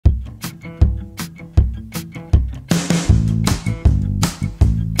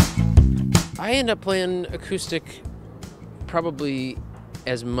I end up playing acoustic probably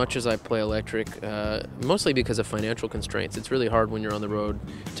as much as I play electric, mostly because of financial constraints. It's really hard when you're on the road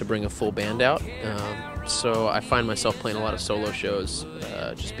to bring a full band out, so I find myself playing a lot of solo shows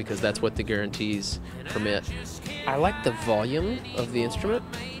just because that's what the guarantees permit. I like the volume of the instrument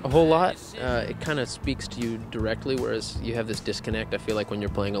a whole lot. It kind of speaks to you directly, whereas you have this disconnect, I feel like, when you're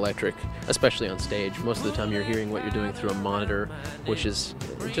playing electric, especially on stage. Most of the time you're hearing what you're doing through a monitor, which is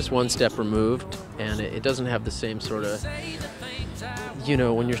just one step removed, and it doesn't have the same sort of, you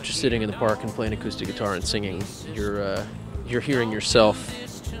know, when you're just sitting in the park and playing acoustic guitar and singing, you're hearing yourself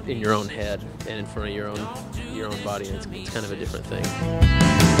in your own head and in front of your own body, and it's kind of a different thing.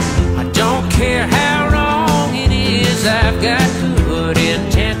 I don't care how wrong it is, I've got good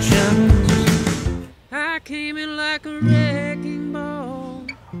intentions. I came in like a wrecking ball,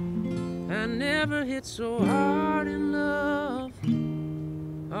 I never hit so hard in love.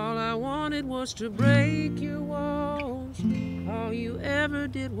 All I wanted was to break your walls, all you ever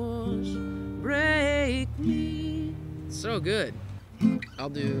did was break me. So good. I'll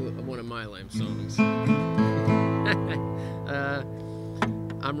do one of my lame songs.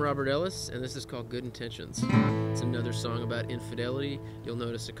 I'm Robert Ellis, and this is called Good Intentions. It's another song about infidelity. You'll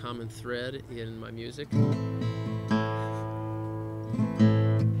notice a common thread in my music.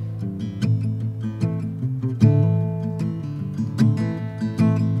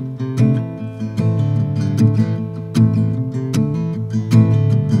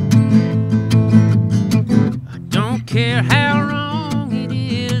 I don't care how wrong it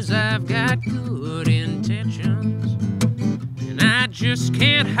is, I've got good intentions, and I just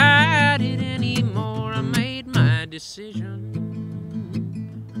can't hide it anymore. I made my decision.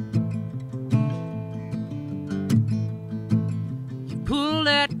 You pull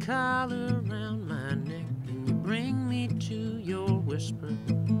that collar around my neck and you bring me to your whisper.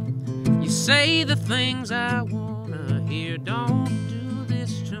 You say the things I wanna hear. Don't do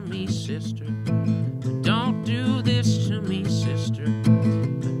this to me, sister. Don't do this to me, sister.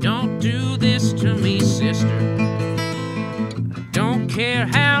 Don't do this to me, sister. I don't care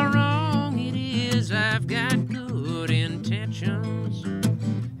how wrong it is, I've got good intentions,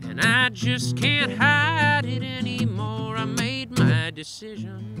 and I just can't hide it anymore. I made my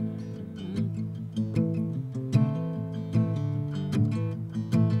decision.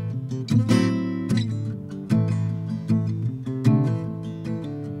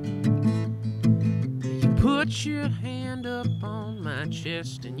 Put your hand up on my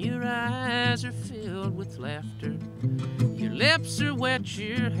chest and your eyes are filled with laughter. Your lips are wet,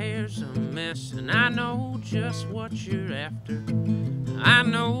 your hair's a mess, and I know just what you're after. I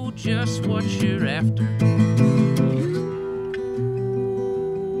know just what you're after.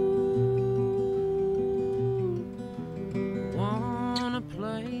 You wanna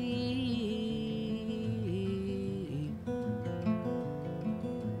play?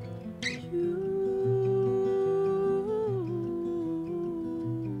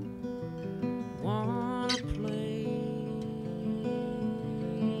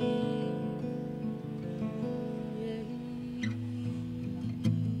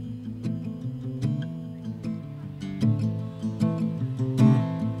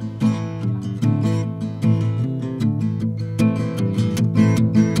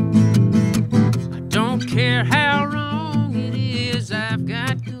 Care how wrong it is, I've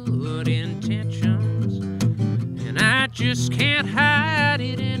got good intentions, and I just can't hide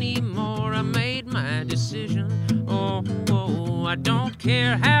it anymore. I made my decision. Oh, I don't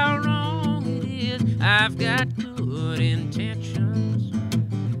care how wrong it is, I've got good intentions,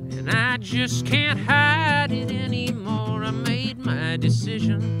 and I just can't hide it anymore. I made my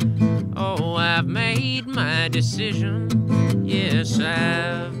decision. Oh, I've made my decision. Yes,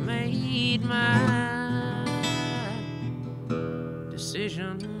 I've made my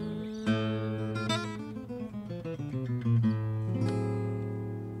decision.